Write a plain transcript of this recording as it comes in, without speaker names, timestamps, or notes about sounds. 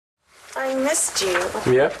I missed you.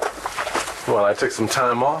 Yeah? Well, I took some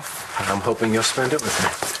time off, and I'm hoping you'll spend it with me.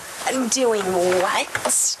 I'm doing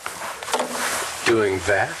what? Doing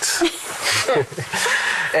that.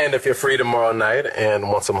 And if you're free tomorrow night and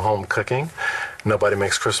want some home cooking, nobody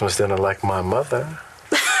makes Christmas dinner like my mother.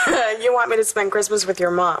 You want me to spend Christmas with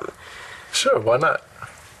your mom? Sure, why not?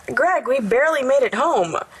 Greg, we barely made it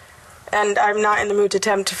home. And I'm not in the mood to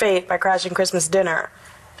tempt fate by crashing Christmas dinner.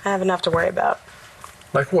 I have enough to worry about.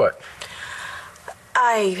 Like what?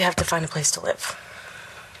 I have to find a place to live.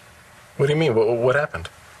 What do you mean? What happened?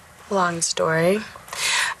 Long story.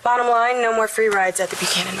 Bottom line, no more free rides at the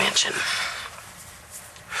Buchanan Mansion.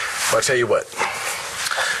 Well, I'll tell you what.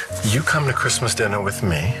 You come to Christmas dinner with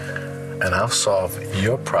me, and I'll solve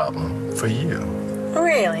your problem for you.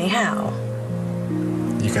 Really? How?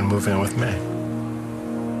 You can move in with me.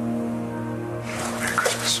 Merry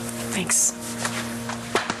Christmas. Thanks.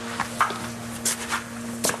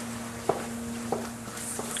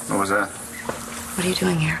 What was that? What are you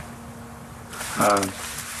doing here?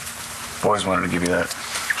 Boys wanted to give you that.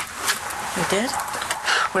 You did?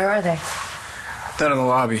 Where are they? Down in the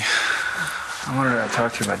lobby. I wanted to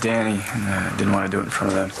talk to you about Danny, and I didn't want to do it in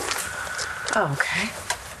front of them. Oh, okay.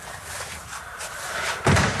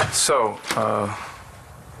 So,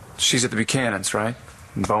 she's at the Buchanans, right?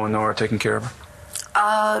 And Bo and Nora are taking care of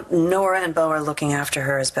her? Nora and Bo are looking after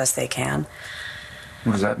her as best they can.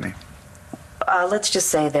 What does that mean? Let's just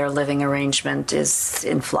say their living arrangement is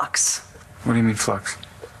in flux. What do you mean, flux?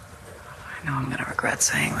 I know I'm going to regret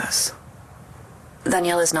saying this.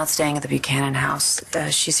 Daniela's not staying at the Buchanan house.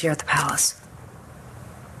 She's here at the palace.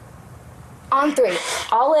 On three.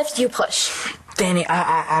 I'll lift, you push. Danny,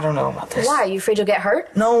 I don't know about this. Why? Are you afraid you'll get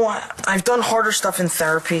hurt? No, I've done harder stuff in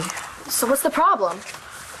therapy. So what's the problem?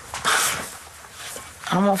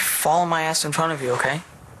 I don't want to fall on my ass in front of you, okay?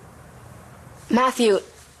 Matthew,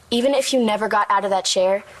 even if you never got out of that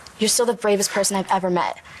chair, you're still the bravest person I've ever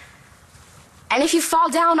met. And if you fall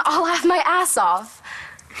down, I'll laugh my ass off.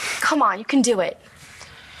 Come on, you can do it.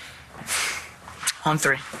 On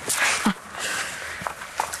three.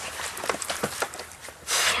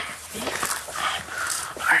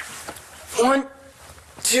 All right. 1,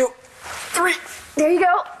 2, 3. There you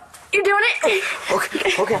go. You're doing it.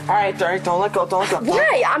 Okay. All right. Don't let go.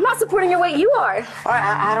 Why? I'm not supporting your weight. You are. All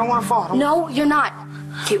right. I don't want to fall. No, you're not.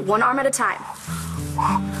 Okay, one arm at a time.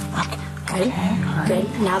 Good. Good.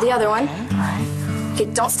 Now the other one. Okay,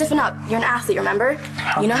 don't stiffen up. You're an athlete, remember?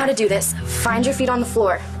 You know how to do this. Find your feet on the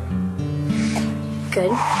floor. Good.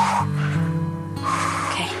 Okay.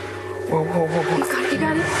 Whoa. You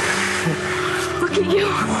got it. Look at you.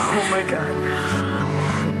 Oh my God.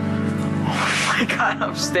 Oh my God,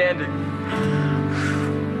 I'm standing.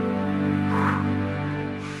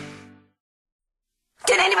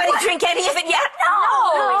 Did anybody drink any of it yet? No.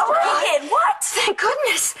 What? Thank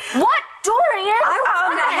goodness. What? Dorian?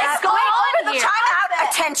 What is going on here? Time out.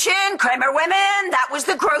 Attention, Cramer women. That was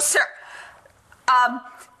the grocer.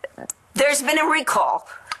 There's been a recall.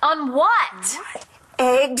 On what?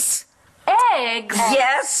 Eggs. Eggs?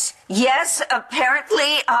 Yes.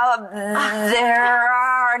 Apparently, there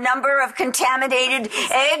are a number of contaminated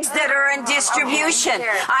eggs that are in distribution.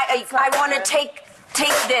 Okay, I want to take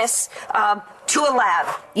this to a lab.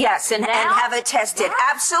 Yes, and have it tested.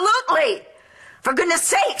 Absolutely. For goodness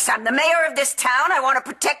sakes, I'm the mayor of this town. I want to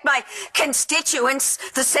protect my constituents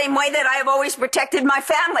the same way that I have always protected my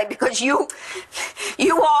family, because you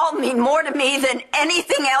all mean more to me than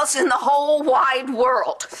anything else in the whole wide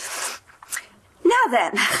world. Now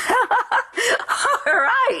then, all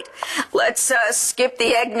right, let's skip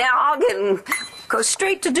the eggnog and go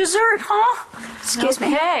straight to dessert, huh? Excuse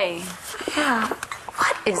me. Okay. Yeah.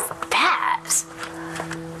 What is that?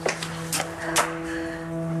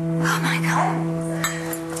 Oh, my God.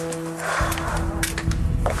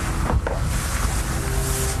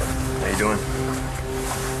 How you doing?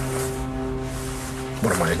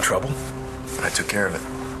 What, am I in trouble? I took care of it.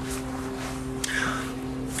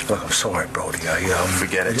 Look, I'm sorry, Brody.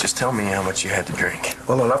 Forget it. Just tell me how much you had to drink.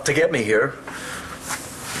 Well, enough to get me here.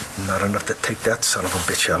 Not enough to take that son of a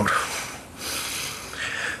bitch out.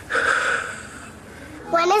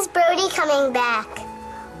 When is Brody coming back?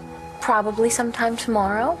 Probably sometime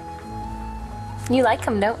tomorrow. You like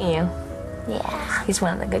him, don't you? Yeah, he's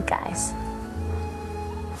one of the good guys.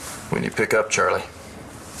 When you pick up, Charlie.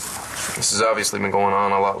 This has obviously been going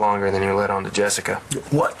on a lot longer than you let on to Jessica.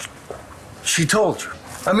 What? She told you.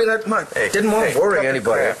 I mean, I didn't want to worry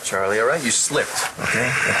anybody. Crap, Charlie, all right? You slipped, okay?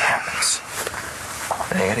 It happens.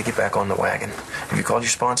 Now, I gotta get back on the wagon. Have you called your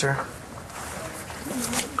sponsor?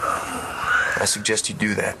 I suggest you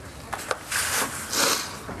do that.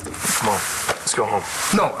 Come on, let's Let's go home.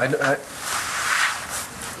 No, I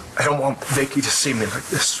don't want Viki to see me like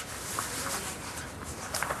this.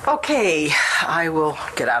 Okay, I will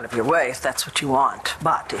get out of your way if that's what you want.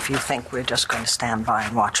 But if you think we're just going to stand by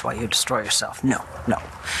and watch while you destroy yourself, no.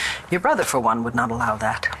 Your brother, for one, would not allow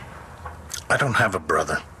that. I don't have a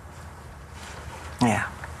brother. Yeah.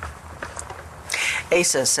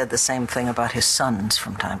 Asa said the same thing about his sons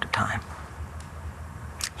from time to time.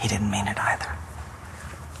 He didn't mean it either.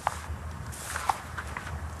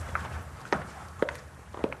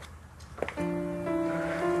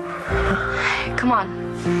 Come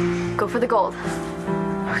on. Go for the gold.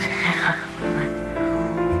 Okay.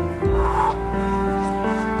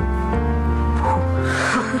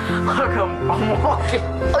 Look, I'm walking.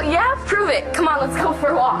 Oh, yeah? Prove it. Come on, let's go for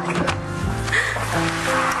a walk.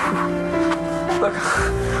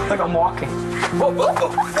 Look, I'm walking.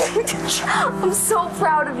 I'm so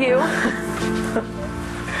proud of you.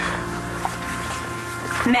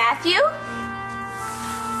 Matthew?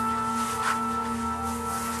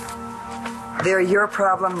 They're your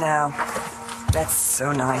problem now. That's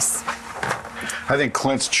so nice. I think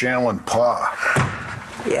Clint's channeling Pa.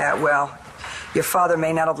 Yeah, well, your father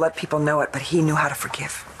may not have let people know it, but he knew how to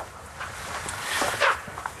forgive.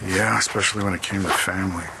 Yeah, especially when it came to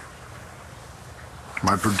family.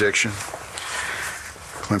 My prediction,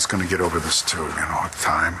 Clint's gonna get over this too, with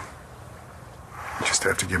time. You just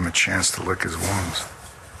have to give him a chance to lick his wounds.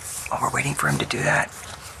 While we're waiting for him to do that,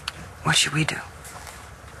 what should we do?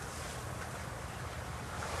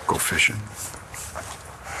 Go fishing.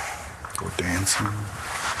 Go dancing.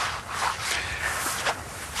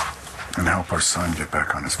 And help our son get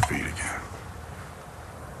back on his feet again.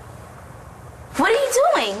 What are you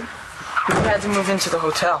doing? We had to move into the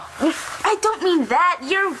hotel. I don't mean that.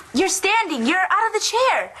 You're standing. You're out of the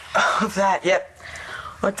chair. Oh, that, yep.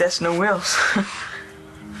 Look, there's no wheels.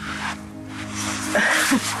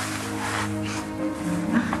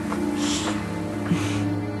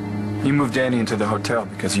 You moved Annie into the hotel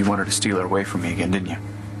because you wanted to steal her away from me again, didn't you?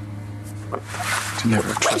 To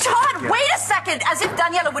never trust her. Todd, wait a second! As if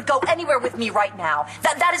Daniela would go anywhere with me right now.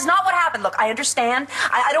 That is not what happened. Look, I understand.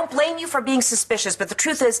 I don't blame you for being suspicious, but the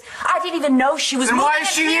truth is, I didn't even know she was Then moving why is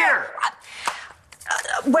she here?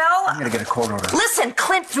 Well... I'm gonna get a court order. Listen,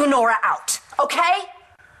 Clint threw Nora out, okay?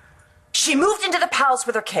 She moved into the palace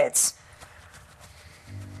with her kids.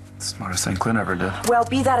 Smartest thing Clint ever did. Well,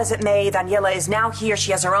 be that as it may, Daniela is now here.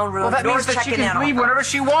 She has her own room. Well, that means Nora's that she checking in can on leave her. whenever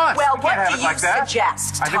she wants. Well, You what can't have do it like you that.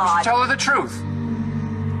 suggest, I think we Todd? should tell her the truth.